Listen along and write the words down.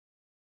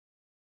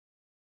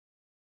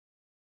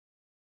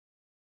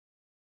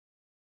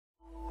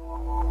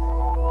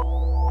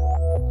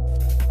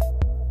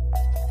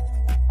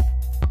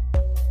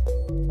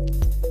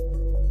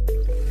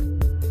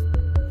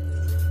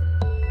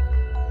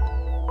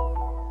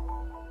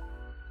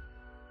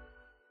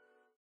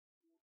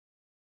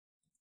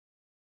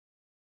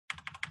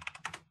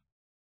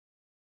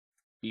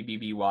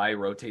BBBY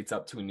rotates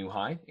up to a new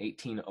high.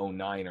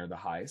 1809 are the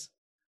highs.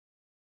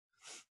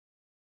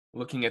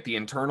 Looking at the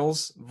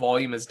internals,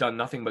 volume has done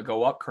nothing but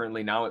go up,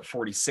 currently now at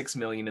 46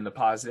 million in the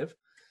positive.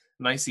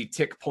 Nicely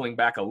tick pulling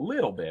back a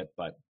little bit,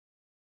 but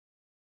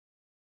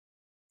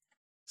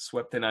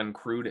swept in on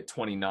crude at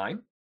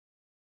 29.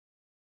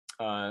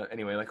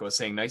 Anyway, like I was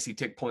saying, nicely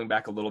tick pulling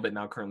back a little bit,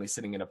 now currently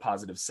sitting at a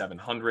positive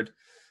 700.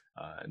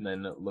 And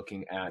then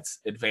looking at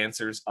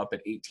advancers up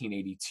at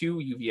 1882,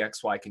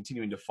 UVXY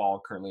continuing to fall,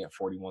 currently at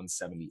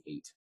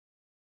 4178.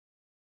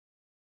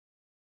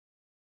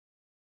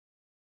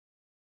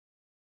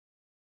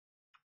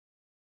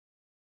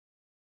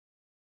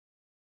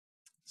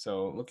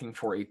 So looking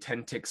for a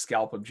 10-tick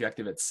scalp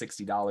objective at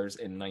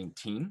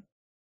 $60.19.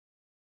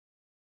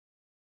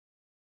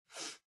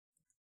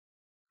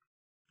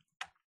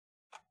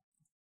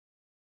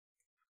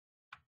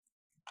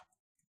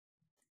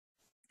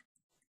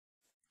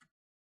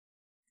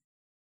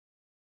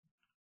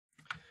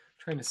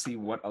 Trying to see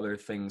what other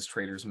things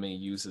traders may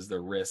use as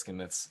their risk, and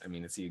that's, I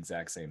mean, it's the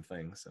exact same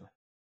thing, so.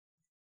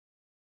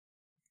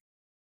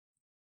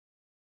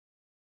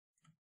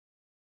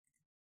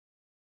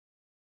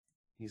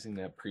 Using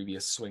that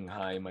previous swing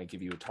high might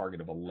give you a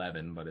target of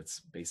 11, but it's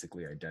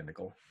basically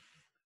identical.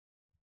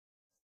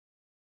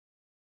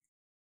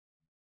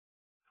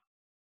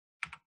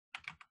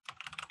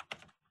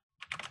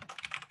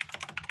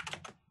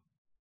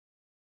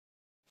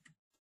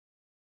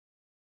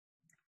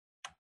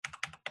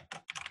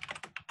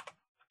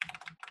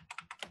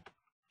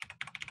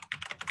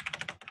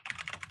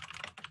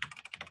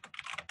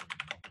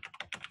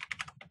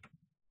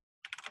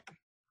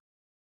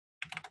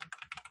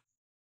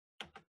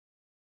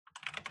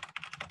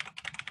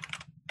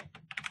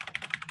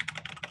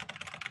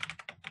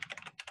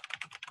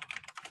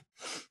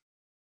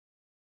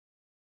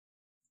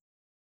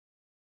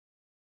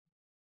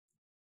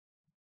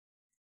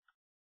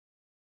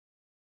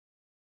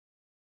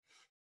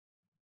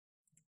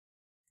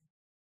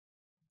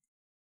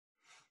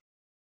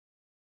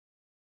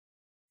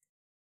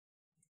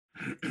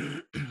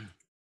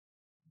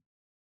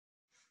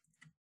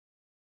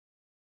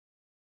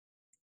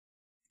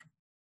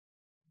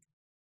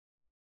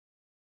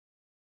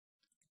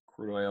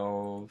 Crude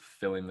oil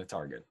filling the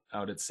target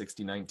out at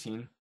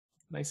 60.19.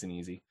 Nice and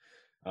easy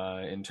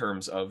in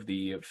terms of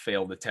the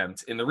failed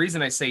attempt. And the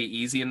reason I say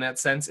easy in that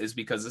sense is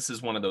because this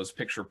is one of those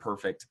picture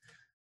perfect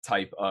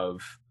type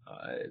of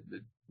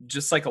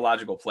just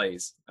psychological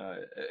plays.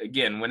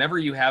 Again, whenever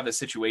you have a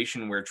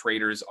situation where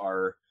traders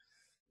are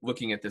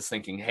looking at this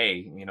thinking,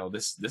 hey, you know,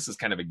 this is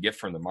kind of a gift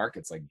from the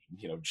markets. Like,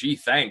 you know, gee,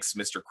 thanks,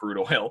 Mr. Crude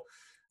Oil.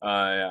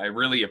 I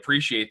really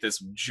appreciate this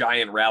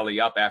giant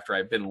rally up after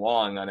I've been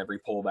long on every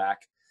pullback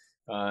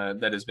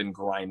that has been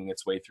grinding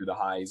its way through the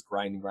highs,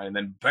 grinding,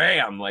 then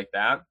bam, like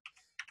that.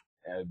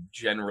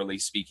 Generally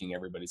speaking,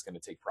 everybody's going to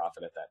take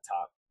profit at that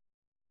top.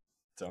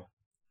 So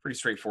pretty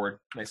straightforward.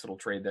 Nice little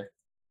trade there.